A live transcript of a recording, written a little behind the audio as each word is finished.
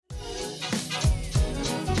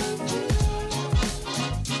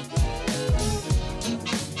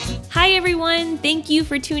Hi everyone, thank you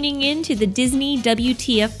for tuning in to the Disney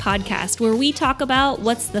WTF podcast, where we talk about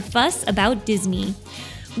what's the fuss about Disney.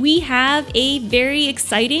 We have a very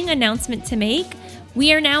exciting announcement to make.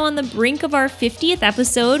 We are now on the brink of our 50th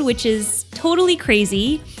episode, which is totally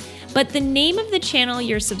crazy. But the name of the channel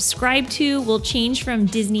you're subscribed to will change from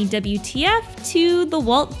Disney WTF to The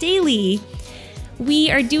Walt Daily.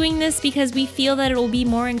 We are doing this because we feel that it will be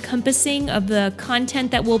more encompassing of the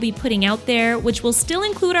content that we'll be putting out there, which will still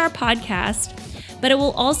include our podcast, but it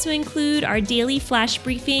will also include our daily flash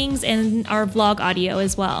briefings and our vlog audio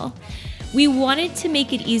as well. We wanted to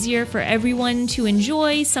make it easier for everyone to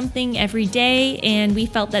enjoy something every day, and we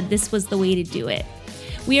felt that this was the way to do it.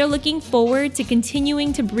 We are looking forward to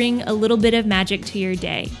continuing to bring a little bit of magic to your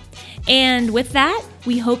day. And with that,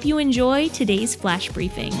 we hope you enjoy today's flash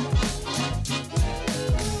briefing.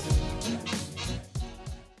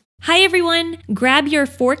 Hi everyone, grab your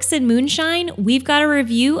forks and moonshine. We've got a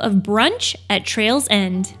review of Brunch at Trail's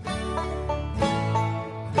End.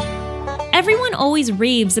 Everyone always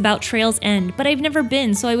raves about Trail's End, but I've never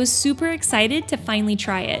been, so I was super excited to finally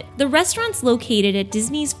try it. The restaurant's located at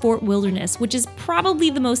Disney's Fort Wilderness, which is probably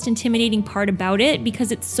the most intimidating part about it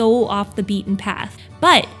because it's so off the beaten path.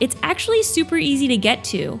 But it's actually super easy to get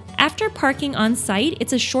to. After parking on site,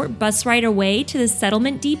 it's a short bus ride away to the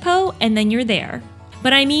settlement depot, and then you're there.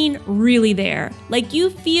 But I mean really there. Like you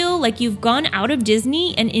feel like you've gone out of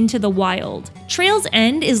Disney and into the wild. Trail's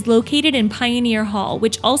End is located in Pioneer Hall,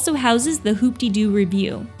 which also houses the Hoop-Dee-Doo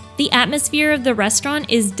Revue. The atmosphere of the restaurant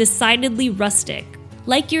is decidedly rustic,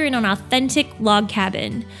 like you're in an authentic log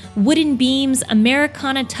cabin. Wooden beams,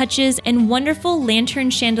 Americana touches, and wonderful lantern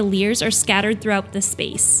chandeliers are scattered throughout the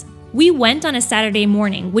space. We went on a Saturday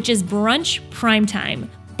morning, which is brunch prime time.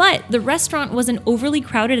 But the restaurant wasn't overly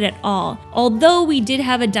crowded at all, although we did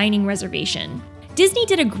have a dining reservation. Disney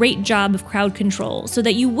did a great job of crowd control so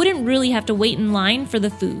that you wouldn't really have to wait in line for the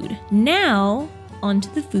food. Now,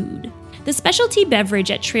 onto the food. The specialty beverage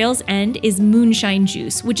at Trail's End is moonshine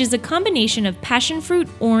juice, which is a combination of passion fruit,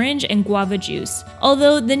 orange, and guava juice.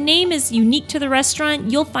 Although the name is unique to the restaurant,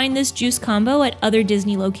 you'll find this juice combo at other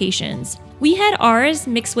Disney locations. We had ours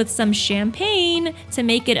mixed with some champagne to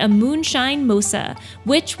make it a moonshine mosa,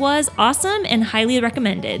 which was awesome and highly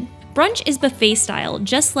recommended. Brunch is buffet style,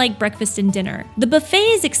 just like breakfast and dinner. The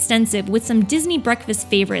buffet is extensive with some Disney breakfast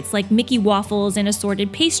favorites like Mickey waffles and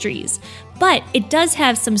assorted pastries. But it does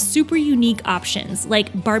have some super unique options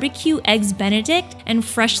like barbecue eggs Benedict and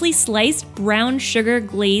freshly sliced brown sugar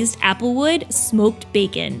glazed applewood smoked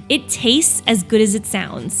bacon. It tastes as good as it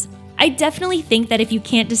sounds. I definitely think that if you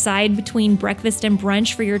can't decide between breakfast and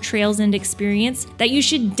brunch for your Trail's End experience, that you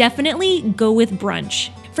should definitely go with brunch.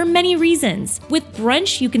 For many reasons. With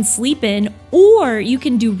brunch, you can sleep in, or you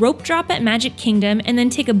can do rope drop at Magic Kingdom and then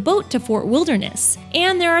take a boat to Fort Wilderness.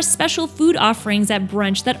 And there are special food offerings at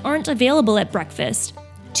brunch that aren't available at breakfast.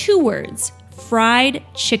 2 words, fried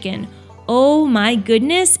chicken. Oh my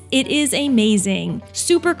goodness, it is amazing.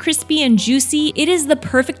 Super crispy and juicy, it is the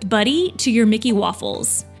perfect buddy to your Mickey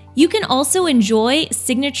waffles. You can also enjoy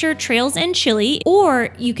signature Trail's End chili, or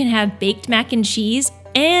you can have baked mac and cheese,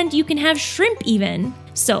 and you can have shrimp even.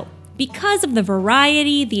 So, because of the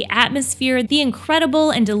variety, the atmosphere, the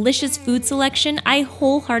incredible and delicious food selection, I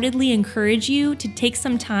wholeheartedly encourage you to take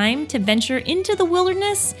some time to venture into the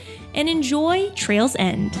wilderness and enjoy Trail's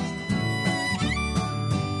End.